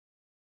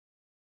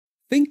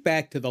Think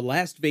back to the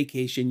last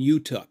vacation you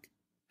took.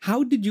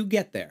 How did you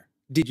get there?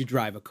 Did you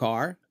drive a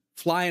car?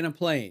 Fly in a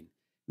plane?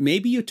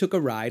 Maybe you took a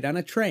ride on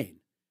a train.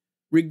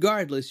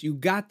 Regardless, you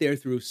got there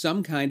through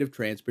some kind of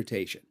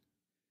transportation.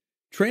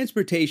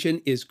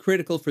 Transportation is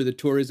critical for the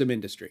tourism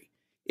industry.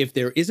 If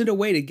there isn't a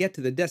way to get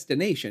to the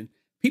destination,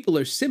 people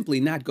are simply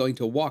not going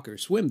to walk or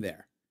swim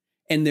there.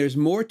 And there's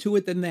more to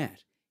it than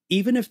that.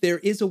 Even if there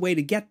is a way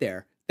to get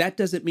there, that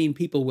doesn't mean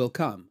people will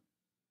come.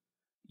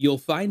 You'll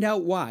find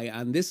out why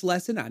on this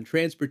lesson on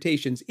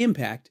transportation's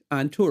impact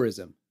on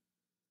tourism.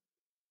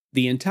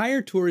 The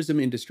entire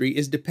tourism industry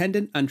is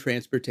dependent on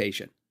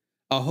transportation.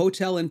 A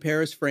hotel in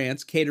Paris,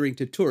 France, catering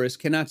to tourists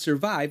cannot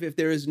survive if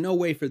there is no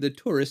way for the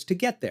tourists to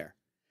get there.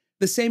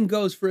 The same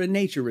goes for a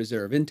nature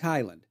reserve in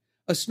Thailand,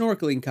 a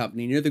snorkeling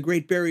company near the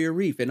Great Barrier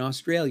Reef in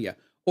Australia,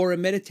 or a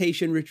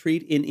meditation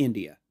retreat in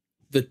India.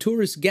 The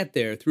tourists get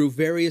there through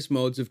various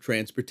modes of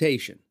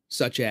transportation,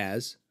 such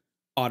as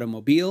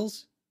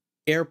automobiles,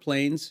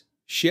 airplanes,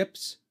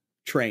 ships,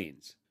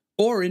 trains,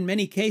 or in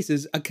many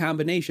cases, a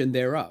combination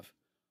thereof.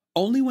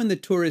 Only when the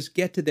tourists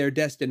get to their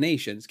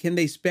destinations can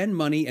they spend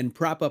money and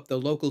prop up the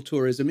local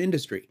tourism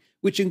industry,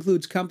 which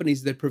includes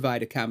companies that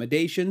provide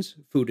accommodations,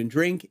 food and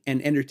drink,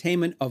 and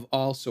entertainment of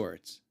all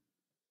sorts.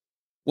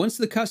 Once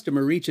the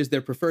customer reaches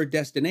their preferred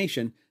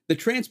destination, the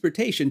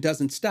transportation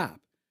doesn't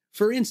stop.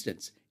 For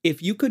instance,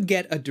 if you could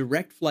get a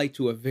direct flight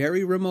to a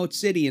very remote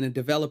city in a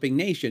developing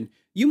nation,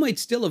 you might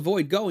still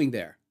avoid going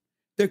there.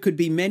 There could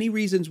be many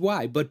reasons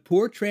why, but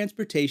poor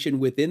transportation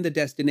within the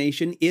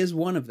destination is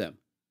one of them.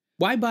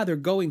 Why bother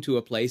going to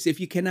a place if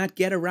you cannot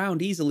get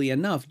around easily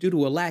enough due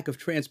to a lack of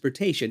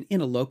transportation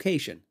in a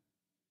location?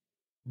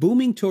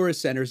 Booming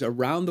tourist centers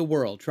around the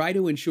world try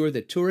to ensure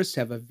that tourists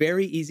have a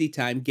very easy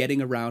time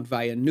getting around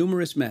via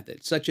numerous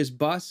methods, such as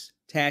bus,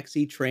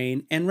 taxi,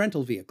 train, and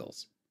rental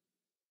vehicles.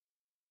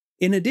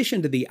 In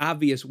addition to the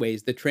obvious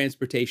ways that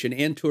transportation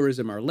and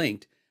tourism are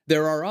linked,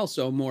 there are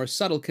also more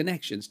subtle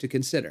connections to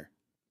consider.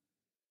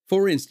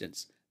 For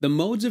instance, the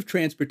modes of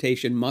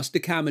transportation must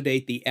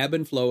accommodate the ebb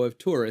and flow of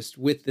tourists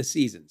with the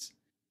seasons.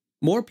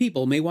 More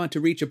people may want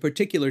to reach a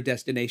particular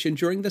destination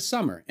during the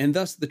summer, and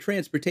thus the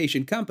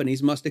transportation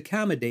companies must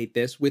accommodate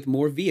this with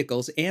more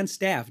vehicles and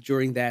staff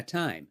during that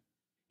time.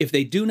 If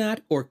they do not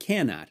or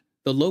cannot,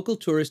 the local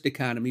tourist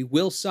economy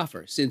will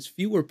suffer since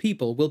fewer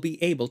people will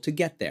be able to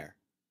get there.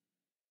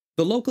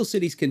 The local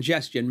city's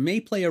congestion may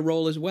play a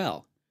role as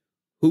well.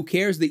 Who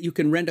cares that you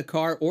can rent a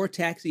car or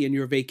taxi in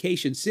your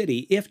vacation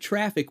city if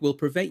traffic will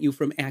prevent you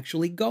from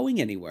actually going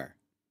anywhere?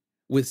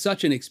 With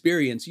such an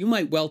experience, you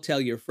might well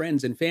tell your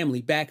friends and family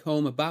back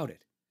home about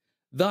it.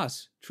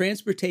 Thus,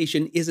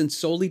 transportation isn't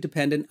solely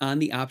dependent on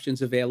the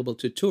options available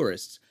to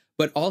tourists,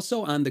 but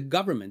also on the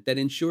government that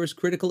ensures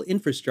critical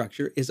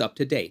infrastructure is up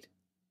to date.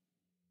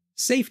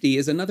 Safety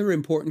is another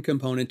important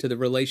component to the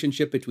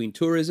relationship between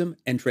tourism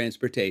and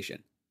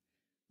transportation.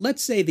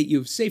 Let's say that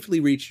you've safely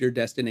reached your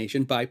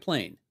destination by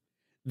plane.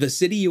 The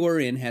city you are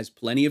in has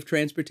plenty of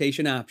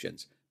transportation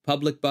options: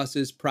 public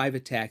buses,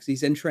 private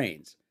taxis, and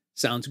trains.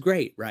 Sounds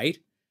great, right?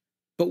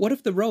 But what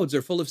if the roads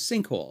are full of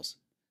sinkholes?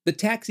 The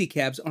taxi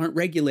cabs aren't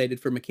regulated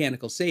for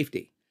mechanical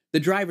safety. The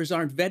drivers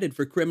aren't vetted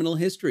for criminal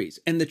histories,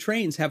 and the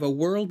trains have a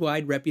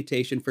worldwide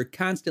reputation for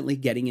constantly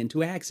getting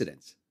into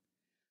accidents.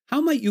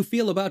 How might you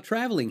feel about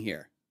traveling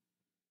here?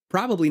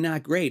 Probably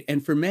not great,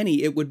 and for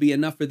many it would be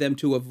enough for them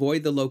to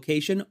avoid the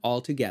location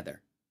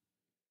altogether.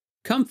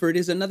 Comfort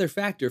is another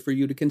factor for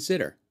you to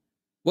consider.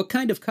 What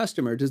kind of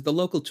customer does the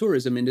local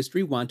tourism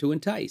industry want to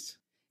entice?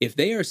 If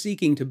they are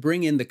seeking to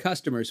bring in the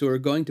customers who are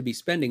going to be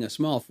spending a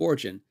small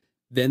fortune,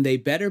 then they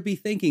better be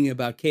thinking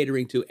about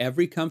catering to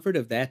every comfort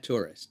of that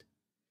tourist.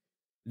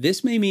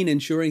 This may mean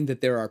ensuring that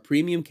there are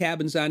premium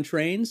cabins on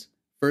trains,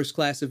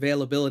 first-class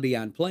availability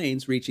on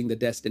planes reaching the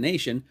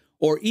destination,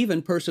 or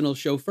even personal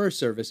chauffeur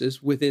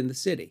services within the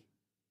city.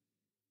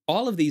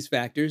 All of these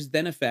factors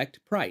then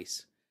affect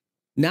price.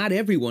 Not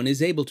everyone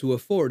is able to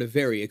afford a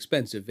very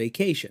expensive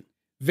vacation.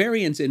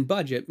 Variance in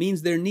budget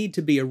means there need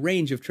to be a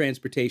range of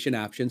transportation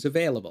options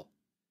available.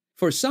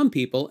 For some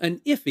people,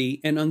 an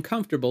iffy and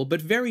uncomfortable but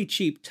very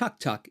cheap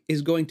tuk-tuk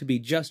is going to be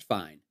just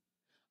fine.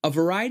 A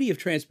variety of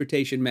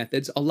transportation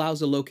methods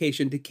allows a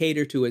location to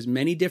cater to as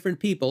many different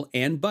people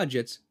and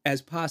budgets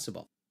as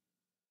possible.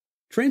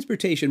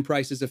 Transportation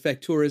prices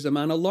affect tourism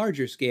on a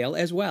larger scale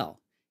as well.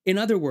 In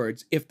other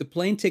words, if the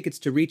plane tickets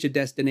to reach a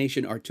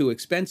destination are too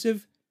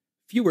expensive,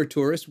 fewer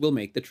tourists will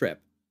make the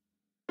trip.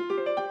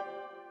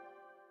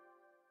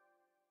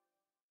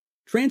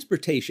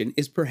 Transportation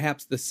is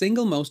perhaps the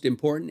single most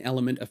important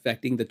element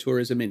affecting the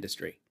tourism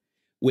industry.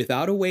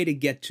 Without a way to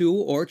get to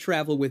or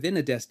travel within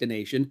a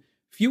destination,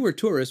 fewer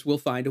tourists will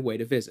find a way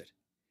to visit.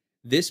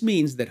 This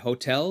means that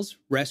hotels,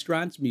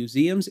 restaurants,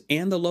 museums,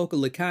 and the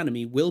local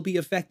economy will be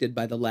affected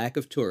by the lack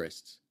of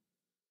tourists.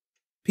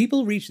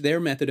 People reach their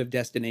method of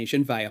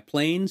destination via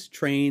planes,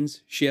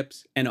 trains,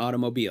 ships, and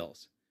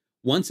automobiles.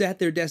 Once at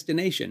their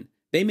destination,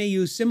 they may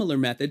use similar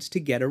methods to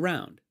get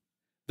around.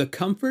 The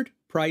comfort,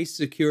 price,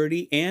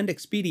 security, and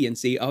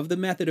expediency of the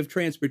method of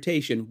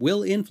transportation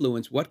will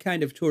influence what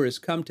kind of tourists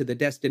come to the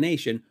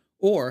destination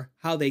or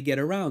how they get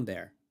around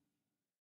there.